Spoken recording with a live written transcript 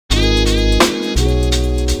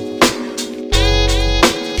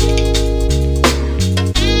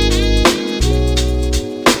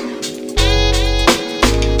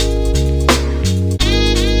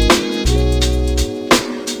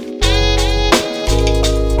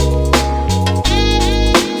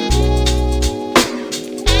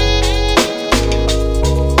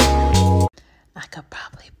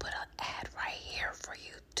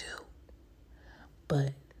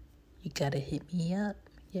hit me up.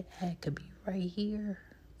 Your ad could be right here.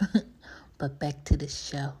 But back to the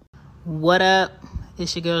show. What up?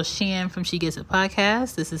 It's your girl Shan from She Gets It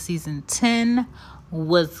Podcast. This is season 10.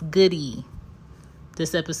 What's goody?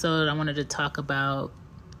 This episode, I wanted to talk about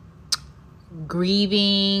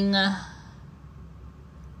grieving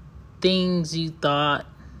things you thought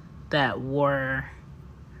that were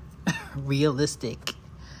realistic,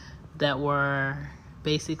 that were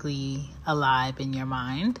basically alive in your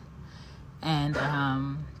mind, and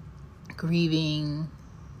grieving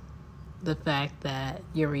the fact that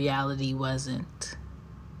your reality wasn't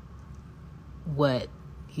what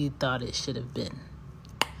you thought it should have been.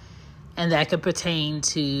 And that could pertain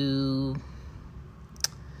to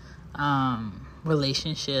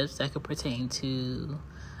relationships, that could pertain to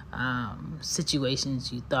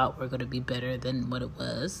situations you thought were going to be better than what it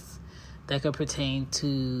was, that could pertain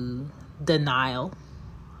to denial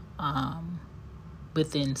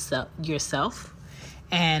within yourself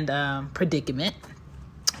and predicament.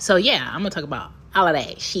 So yeah, I'm going to talk about all of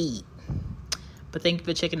that shit. But thank you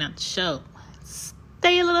for checking out the show.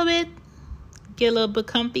 Stay a little bit, get a little bit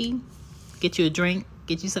comfy, get you a drink,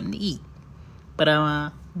 get you something to eat.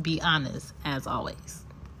 But be honest, as always.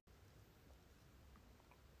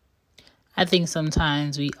 I think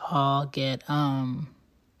sometimes we all get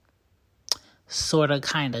sort of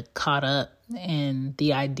kind of caught up in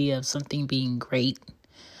the idea of something being great,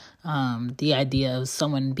 the idea of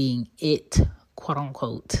someone being it, quote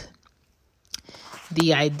unquote,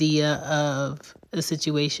 the idea of a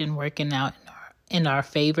situation working out in our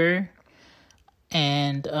favor,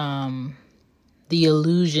 and the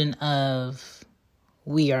illusion of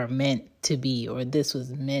we are meant to be, or this was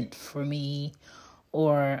meant for me,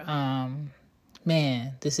 or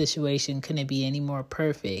man, the situation couldn't be any more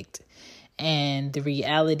perfect. And the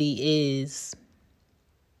reality is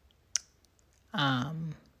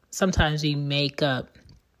sometimes we make up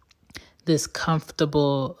this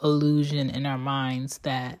comfortable illusion in our minds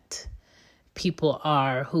that people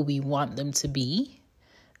are who we want them to be,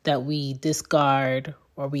 that we discard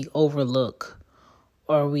or we overlook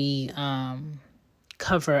or we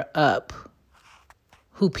cover up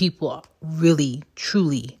who people really,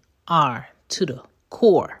 truly are to the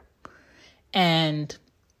core. And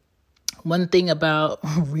one thing about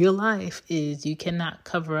real life is you cannot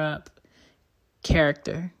cover up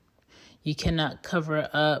character. You cannot cover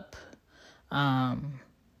up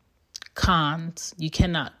cons. You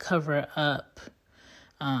cannot cover up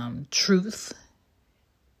truth.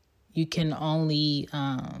 You can only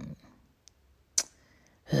kind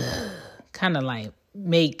of like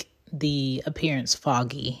make the appearance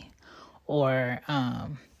foggy, or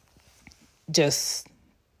just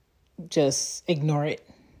ignore it,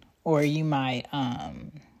 or you might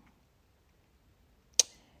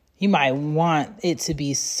want it to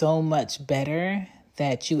be so much better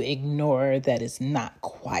that you ignore that it's not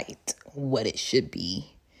quite what it should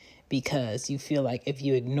be, because you feel like if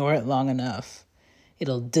you ignore it long enough,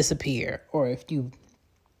 it'll disappear. Or if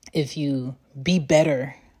you be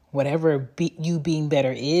better, whatever you being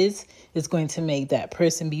better is going to make that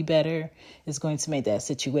person be better. It's going to make that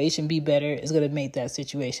situation be better. It's going to make that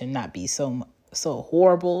situation not be so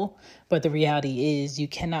horrible. But the reality is you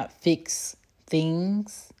cannot fix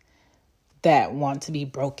things that want to be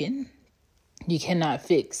broken. You cannot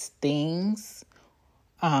fix things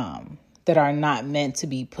that are not meant to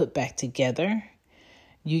be put back together.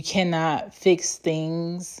 You cannot fix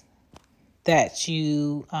things that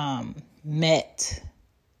you met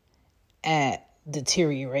at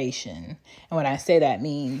deterioration. And when I say that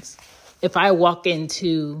means if I walk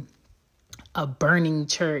into a burning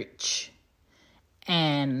church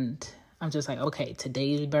and I'm just like, okay,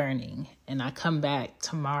 today's burning, and I come back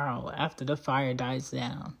tomorrow after the fire dies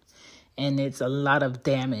down and it's a lot of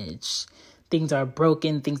damage. Things are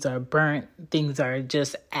broken, things are burnt, things are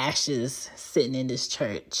just ashes sitting in this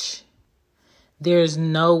church. There's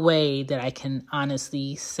no way that I can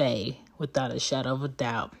honestly say without a shadow of a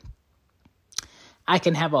doubt, I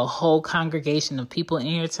can have a whole congregation of people in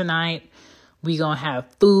here tonight. We're going to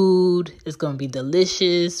have food. It's going to be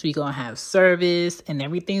delicious. We're going to have service, and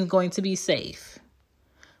everything's going to be safe.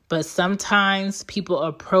 But sometimes people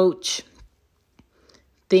approach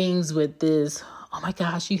things with this, oh my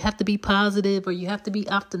gosh, you have to be positive, or you have to be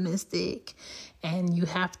optimistic, and you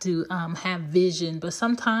have to have vision. But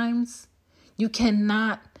sometimes you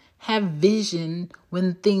cannot have vision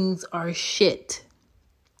when things are shit.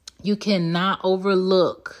 You cannot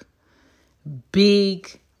overlook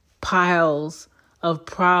big piles of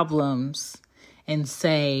problems and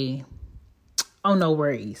say, oh, no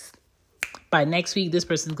worries. By next week, this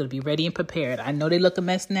person's going to be ready and prepared. I know they look a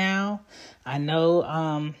mess now. I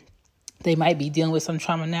know They might be dealing with some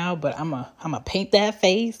trauma now, but I'm a paint that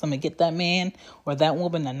face. I'm going to get that man or that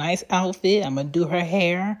woman a nice outfit. I'm going to do her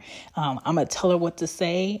hair. I'm going to tell her what to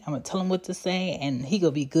say. I'm going to tell him what to say, and he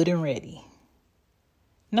going to be good and ready.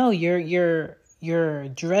 No, you're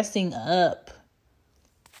dressing up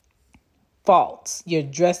faults. You're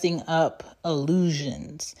dressing up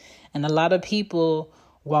illusions. And a lot of people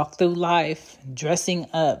walk through life dressing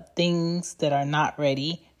up things that are not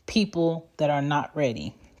ready, people that are not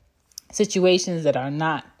ready, situations that are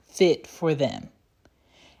not fit for them.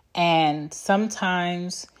 And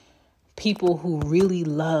sometimes people who really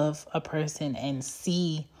love a person and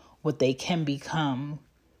see what they can become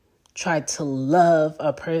try to love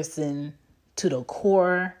a person to the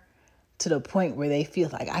core, to the point where they feel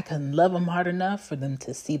like I can love them hard enough for them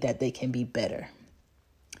to see that they can be better.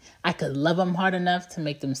 I could love them hard enough to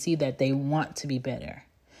make them see that they want to be better.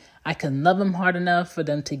 I can love them hard enough for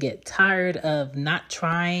them to get tired of not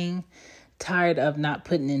trying, tired of not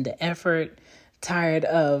putting in the effort, tired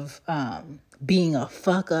of being a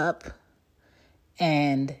fuck up,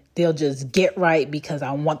 and they'll just get right because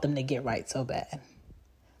I want them to get right so bad.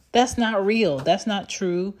 That's not real. That's not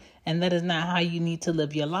true. And that is not how you need to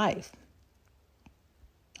live your life.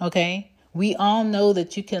 Okay? We all know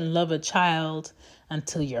that you can love a child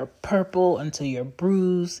until you're purple, until you're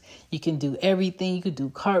bruised. You can do everything. You could do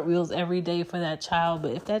cartwheels every day for that child.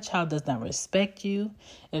 But if that child does not respect you,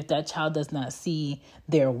 if that child does not see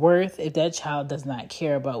their worth, if that child does not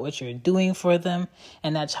care about what you're doing for them,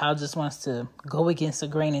 and that child just wants to go against the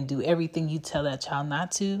grain and do everything you tell that child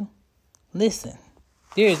not to, listen,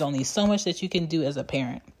 there is only so much that you can do as a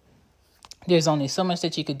parent. There's only so much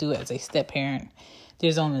that you could do as a step parent.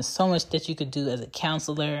 There's only so much that you could do as a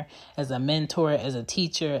counselor, as a mentor, as a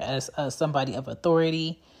teacher, as somebody of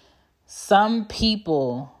authority. Some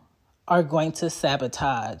people are going to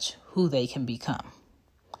sabotage who they can become.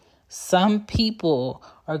 Some people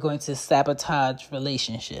are going to sabotage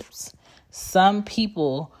relationships. Some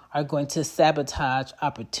people are going to sabotage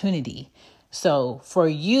opportunity. So for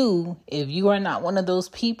you, if you are not one of those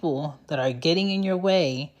people that are getting in your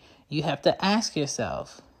way, you have to ask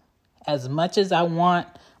yourself, as much as I want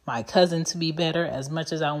my cousin to be better, as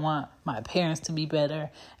much as I want my parents to be better,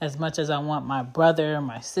 as much as I want my brother or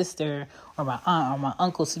my sister or my aunt or my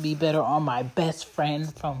uncle to be better, or my best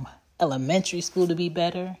friend from elementary school to be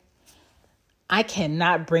better, I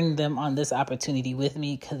cannot bring them on this opportunity with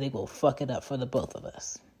me because they will fuck it up for the both of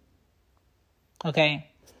us. Okay?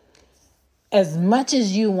 As much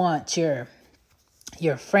as you want your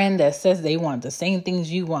friend that says they want the same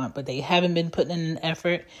things you want, but they haven't been putting in an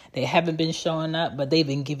effort, they haven't been showing up, but they've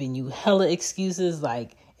been giving you hella excuses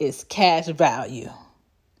like it's cash value.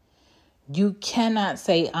 You cannot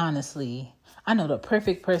say honestly, I know the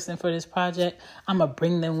perfect person for this project, I'm going to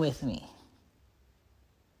bring them with me.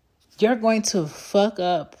 You're going to fuck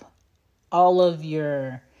up all of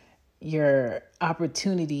your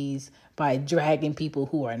opportunities by dragging people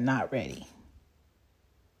who are not ready.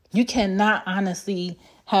 You cannot honestly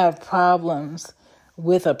have problems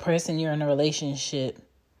with a person you're in a relationship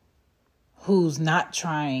who's not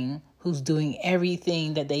trying, who's doing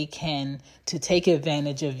everything that they can to take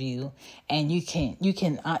advantage of you. And you can't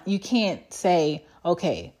say,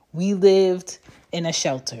 okay, we lived in a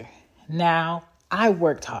shelter. Now I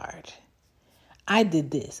worked hard. I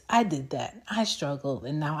did this. I did that. I struggled.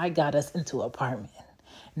 And now I got us into an apartment.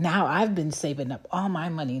 Now I've been saving up all my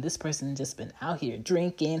money. This person just been out here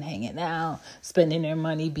drinking, hanging out, spending their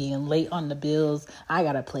money, being late on the bills. I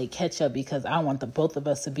got to play catch up because I want the both of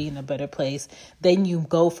us to be in a better place. Then you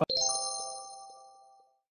go from...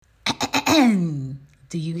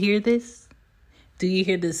 Do you hear this? Do you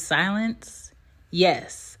hear this silence?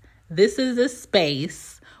 Yes, this is a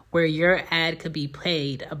space where your ad could be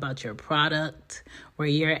played about your product, where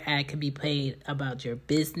your ad could be played about your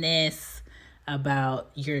business,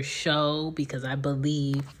 about your show, because I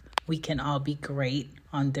believe we can all be great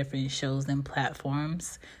on different shows and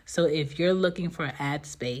platforms. So if you're looking for ad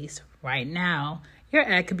space right now, your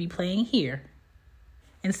ad could be playing here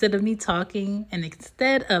instead of me talking and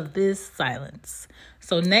instead of this silence.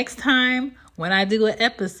 So next time when I do an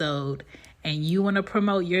episode and you want to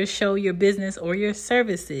promote your show, your business, or your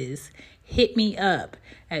services, hit me up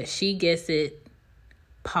at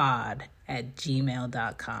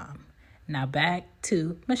shegetsit.pod@gmail.com. Now back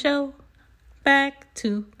to my show.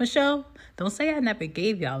 Don't say I never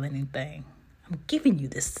gave y'all anything. I'm giving you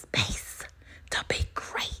this space to be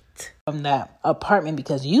great. From that apartment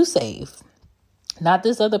because you save, not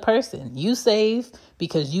this other person. You save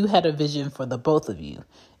because you had a vision for the both of you.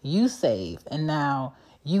 You save, and now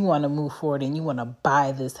you want to move forward and you want to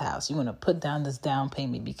buy this house. You want to put down this down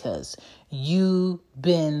payment because you've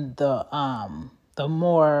been the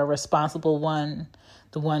more responsible one,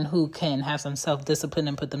 the one who can have some self-discipline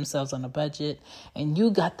and put themselves on a budget. And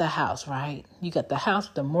you got the house, right? You got the house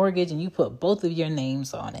with the mortgage and you put both of your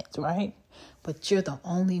names on it, right? But you're the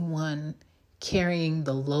only one carrying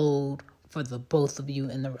the load for the both of you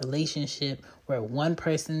in the relationship, where one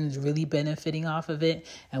person is really benefiting off of it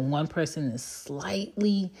and one person is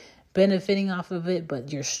slightly benefiting off of it,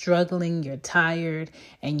 but you're struggling, you're tired,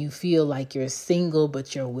 and you feel like you're single,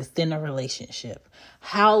 but you're within a relationship.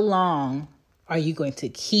 How long are you going to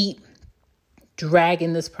keep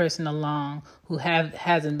dragging this person along who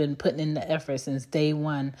hasn't been putting in the effort since day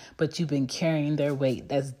one, but you've been carrying their weight?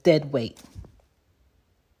 That's dead weight.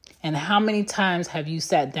 And how many times have you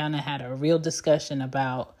sat down and had a real discussion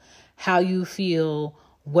about how you feel,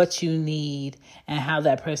 what you need, and how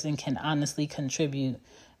that person can honestly contribute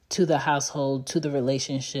to the household, to the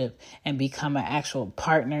relationship, and become an actual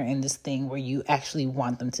partner in this thing where you actually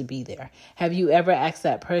want them to be there? Have you ever asked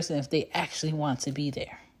that person if they actually want to be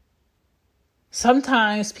there?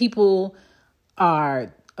 Sometimes people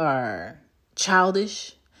are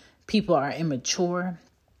childish, people are immature,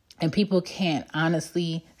 and people can't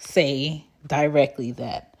honestly say directly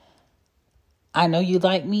that I know you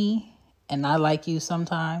like me and I like you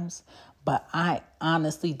sometimes, but I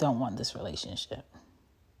honestly don't want this relationship.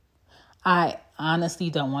 I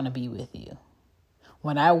honestly don't want to be with you.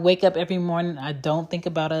 When I wake up every morning, I don't think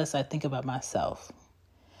about us, I think about myself.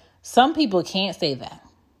 Some people can't say that,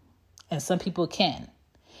 and some people can.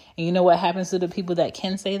 And you know what happens to the people that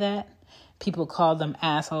can say that? People call them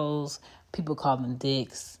assholes, people call them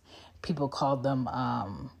dicks, people call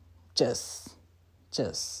them just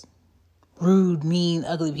rude, mean,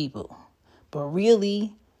 ugly people. But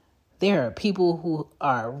really, there are people who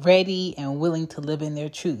are ready and willing to live in their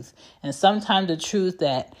truth. And sometimes the truth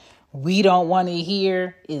that we don't want to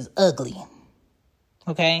hear is ugly.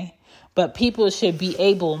 Okay? But people should be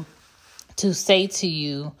able to say to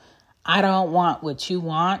you, I don't want what you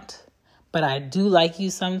want, but I do like you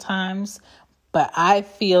sometimes. But I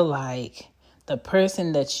feel like the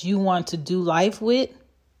person that you want to do life with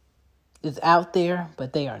is out there,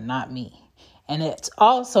 but they are not me. And it's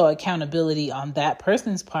also accountability on that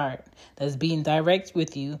person's part that's being direct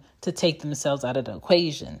with you to take themselves out of the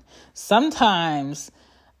equation. Sometimes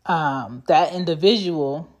that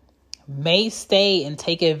individual may stay and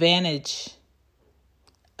take advantage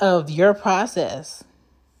of your process,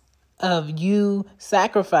 of you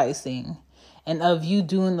sacrificing, and of you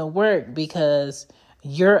doing the work, because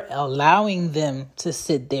you're allowing them to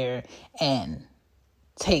sit there and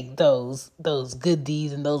take those good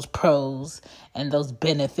deeds and those pros and those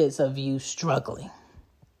benefits of you struggling.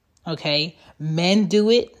 Okay? Men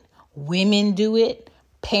do it. Women do it.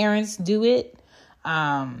 Parents do it.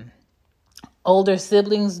 Older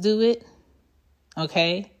siblings do it.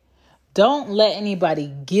 Okay? Don't let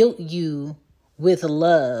anybody guilt you with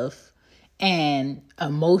love and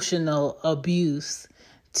emotional abuse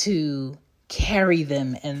to carry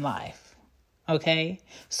them in life. Okay?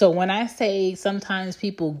 So when I say sometimes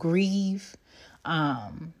people grieve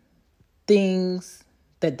things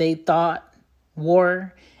that they thought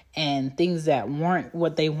were and things that weren't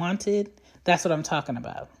what they wanted, that's what I'm talking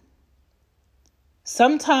about.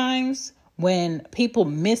 Sometimes when people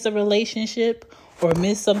miss a relationship or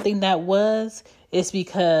miss something that was, it's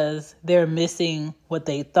because they're missing what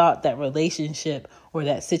they thought that relationship or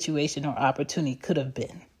that situation or opportunity could have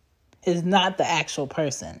been. It's not the actual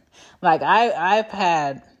person. Like I've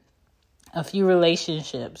had a few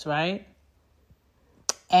relationships, right?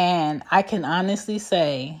 And I can honestly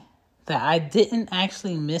say that I didn't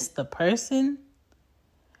actually miss the person.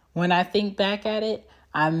 When I think back at it,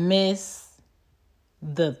 I miss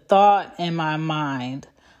the thought in my mind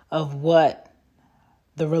of what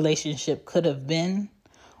the relationship could have been,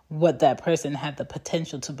 what that person had the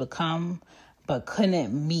potential to become, but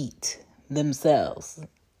couldn't meet themselves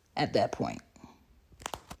at that point.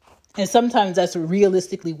 And sometimes that's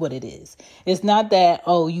realistically what it is. It's not that,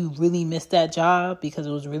 oh, you really missed that job because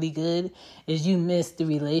it was really good. It's you missed the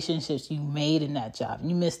relationships you made in that job.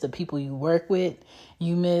 You missed the people you work with.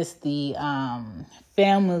 You missed the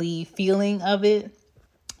family feeling of it.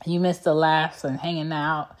 You missed the laughs and hanging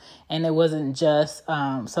out. And it wasn't just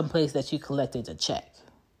someplace that you collected a check.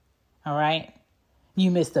 All right? You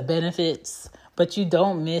missed the benefits, but you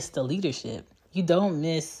don't miss the leadership. You don't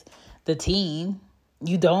miss the team.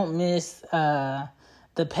 You don't miss the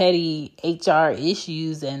petty HR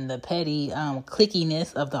issues and the petty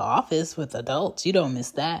clickiness of the office with adults. You don't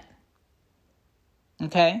miss that.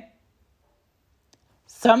 Okay?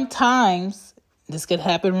 Sometimes This could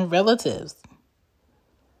happen with relatives.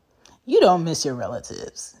 You don't miss your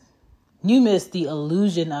relatives. You miss the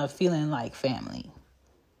illusion of feeling like family.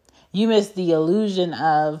 You miss the illusion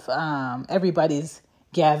of everybody's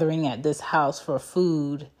gathering at this house for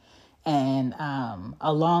food and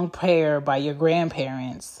a long prayer by your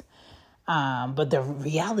grandparents. But the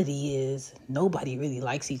reality is nobody really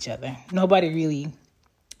likes each other. Nobody really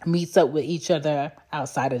meets up with each other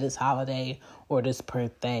outside of this holiday or this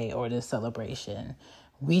birthday or this celebration.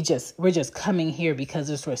 We're just coming here because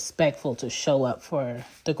it's respectful to show up for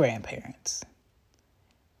the grandparents.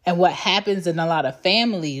 And what happens in a lot of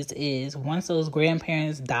families is once those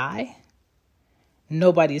grandparents die,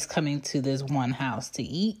 nobody's coming to this one house to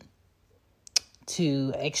eat,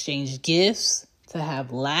 to exchange gifts, to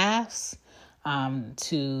have laughs,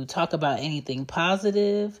 to talk about anything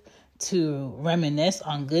positive, to reminisce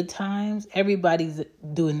on good times. Everybody's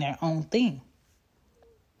doing their own thing.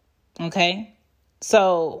 Okay?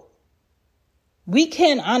 So we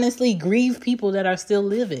can honestly grieve people that are still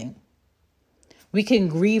living. We can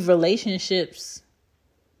grieve relationships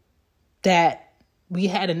that we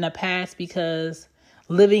had in the past because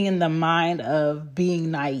living in the mind of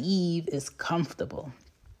being naive is comfortable.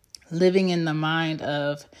 Living in the mind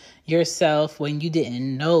of yourself when you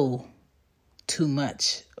didn't know too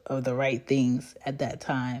much of the right things at that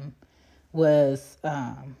time was,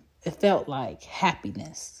 it felt like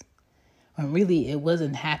happiness. When really it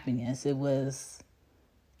wasn't happiness. It was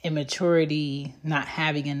immaturity, not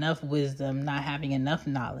having enough wisdom, not having enough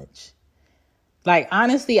knowledge. Like,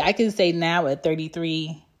 honestly, I can say now at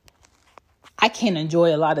 33, I can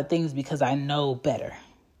enjoy a lot of things because I know better.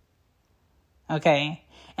 Okay?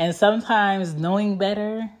 And sometimes knowing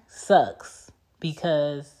better sucks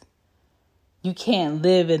because you can't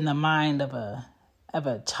live in the mind of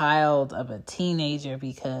a child, of a teenager,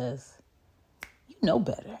 because you know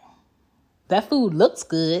better. That food looks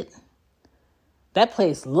good. That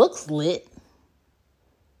place looks lit.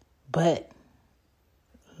 But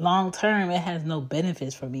long term, it has no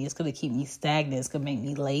benefits for me. It's going to keep me stagnant. It's going to make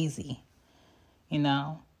me lazy. You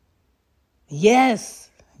know? Yes,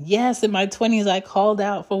 in my 20s, I called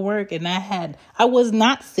out for work and I was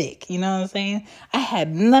not sick. You know what I'm saying? I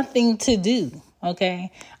had nothing to do.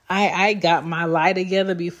 Okay? I got my lie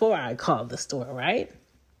together before I called the store, right?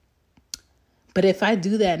 But if I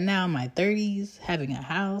do that now in my 30s, having a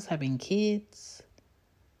house, having kids,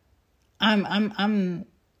 I'm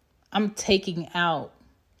taking out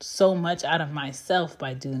so much out of myself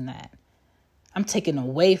by doing that. I'm taking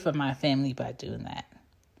away from my family by doing that.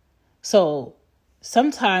 So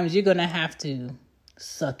sometimes you're going to have to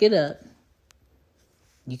suck it up.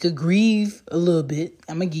 You could grieve a little bit.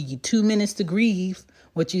 I'm going to give you 2 minutes to grieve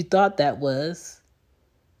what you thought that was.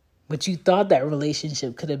 What you thought that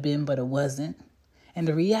relationship could have been, but it wasn't. And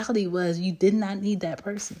the reality was you did not need that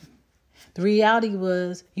person. The reality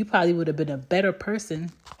was you probably would have been a better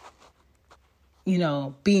person, you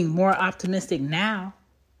know, being more optimistic now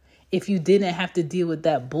if you didn't have to deal with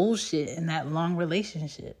that bullshit in that long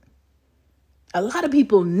relationship. A lot of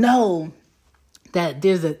people know that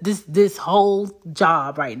there's this whole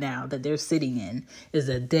job right now that they're sitting in is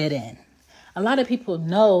a dead end. A lot of people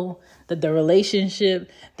know that the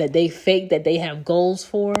relationship that they fake that they have goals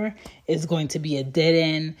for is going to be a dead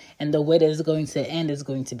end. And the way that it's going to end is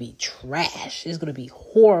going to be trash. It's going to be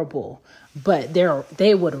horrible. But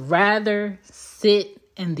they would rather sit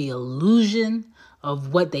in the illusion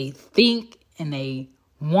of what they think and they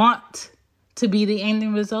want to be the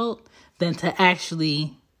ending result than to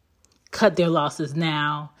actually cut their losses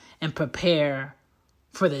now and prepare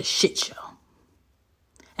for the shit show.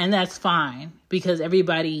 And that's fine because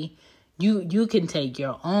everybody, you can take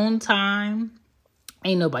your own time.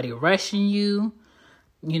 Ain't nobody rushing you.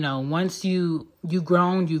 You know, once you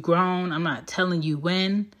grown, you grown. I'm not telling you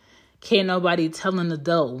when. Can't nobody tell an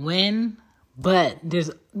adult when. But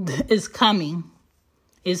it's coming.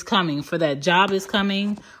 It's coming. For that job is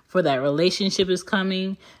coming. For that relationship is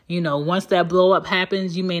coming. You know, once that blow up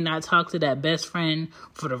happens, you may not talk to that best friend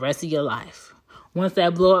for the rest of your life. Once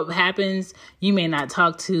that blow up happens, you may not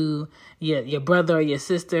talk to your brother or your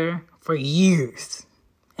sister for years.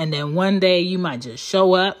 And then one day you might just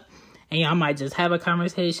show up and y'all might just have a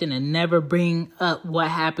conversation and never bring up what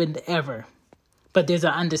happened ever. But there's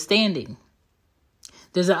an understanding.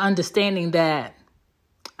 There's an understanding that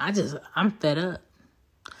I'm fed up.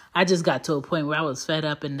 I just got to a point where I was fed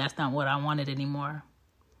up and that's not what I wanted anymore.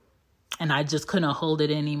 And I just couldn't hold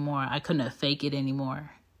it anymore. I couldn't fake it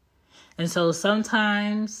anymore. And so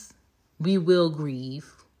sometimes we will grieve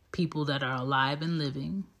people that are alive and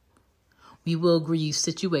living. We will grieve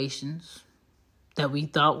situations that we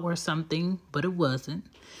thought were something, but it wasn't.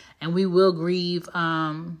 And we will grieve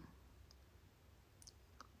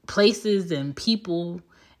places and people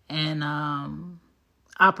and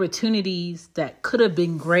opportunities that could have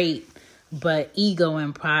been great, but ego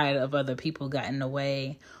and pride of other people got in the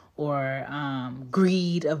way, or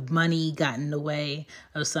greed of money got in the way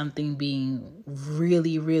of something being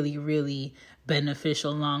really, really, really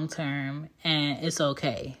beneficial long term. And it's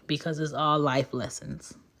okay, because it's all life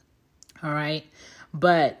lessons. All right.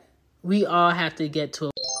 But we all have to get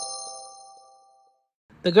to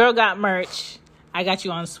The girl got merch. I got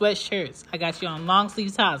you on sweatshirts. I got you on long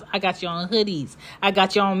sleeve tops. I got you on hoodies. I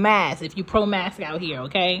got you on masks if you pro mask out here,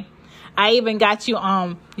 okay? I even got you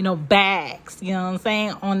on, bags, you know what I'm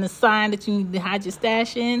saying? On the sign that you need to hide your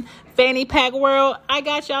stash in. Fanny Pack World, I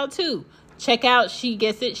got y'all too. Check out She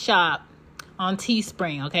Gets It Shop on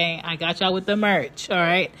Teespring, okay? I got y'all with the merch, all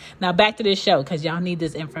right? Now back to this show, because y'all need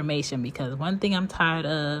this information, because one thing I'm tired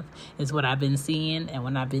of is what I've been seeing and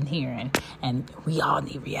what I've been hearing. And we all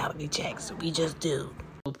need reality checks. We just do.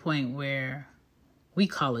 To a point where we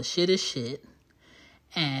call a shit,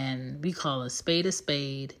 and we call a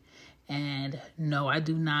spade. And no, I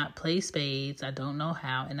do not play spades. I don't know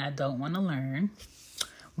how, and I don't want to learn.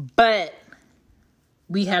 But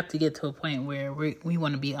we have to get to a point where we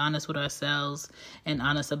want to be honest with ourselves and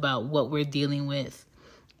honest about what we're dealing with.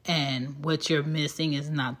 And what you're missing is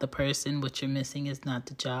not the person. What you're missing is not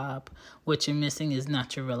the job. What you're missing is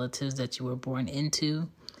not your relatives that you were born into.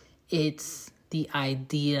 It's the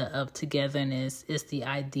idea of togetherness. It's the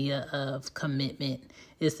idea of commitment.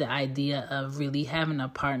 It's the idea of really having a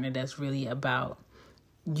partner that's really about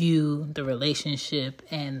you, the relationship,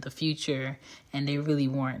 and the future. And they really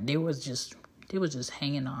weren't. They were just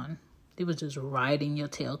hanging on. They was just riding your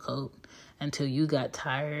tailcoat until you got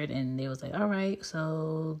tired, and they was like, all right,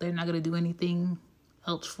 so they're not going to do anything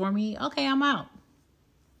else for me. Okay, I'm out.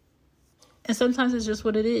 And sometimes it's just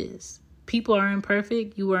what it is. People are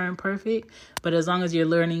imperfect. You are imperfect. But as long as you're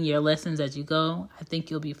learning your lessons as you go, I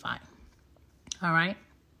think you'll be fine. All right?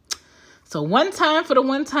 So one time for the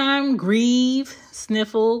one time, grieve,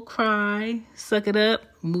 sniffle, cry, suck it up,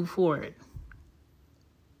 move forward.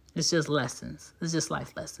 It's just lessons. It's just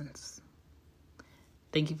life lessons.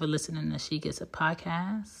 Thank you for listening to She Gets It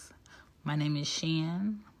podcast. My name is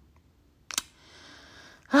Shan.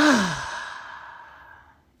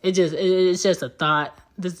 It's just a thought.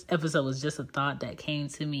 This episode was just a thought that came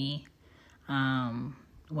to me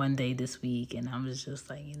one day this week, and I was just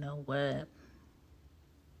like, you know what?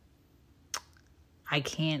 I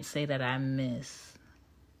can't say that I miss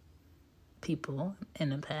people in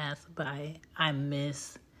the past, but I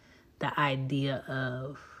miss the idea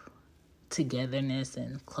of togetherness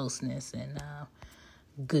and closeness and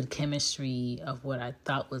good chemistry, of what I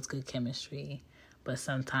thought was good chemistry. But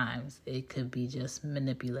sometimes it could be just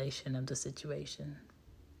manipulation of the situation.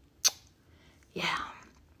 Yeah.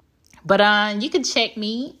 But you can check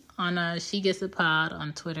me on She Gets It Pod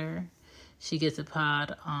on Twitter. She Gets It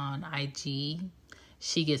Pod on IG.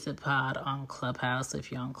 She Gets It Pod on Clubhouse.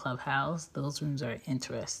 If you're on Clubhouse, those rooms are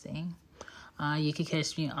interesting. You can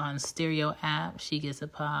catch me on Stereo app, She Gets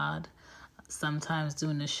It Pod. Sometimes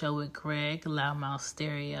doing the show with Greg, Loudmouth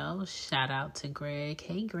Stereo. Shout out to Greg.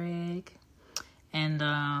 Hey, Greg. And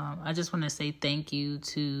I just want to say thank you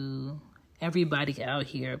to everybody out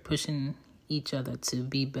here pushing each other to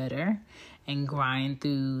be better and grind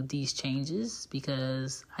through these changes,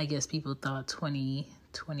 because I guess people thought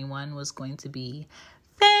 2021 was going to be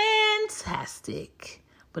fantastic.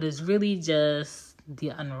 But it's really just the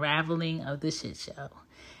unraveling of the shit show.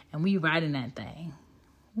 And we riding that thing.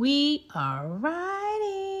 We are riding.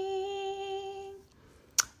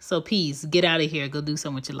 So peace. Get out of here. Go do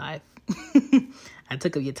something with your life. I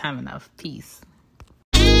took up your time enough. Peace.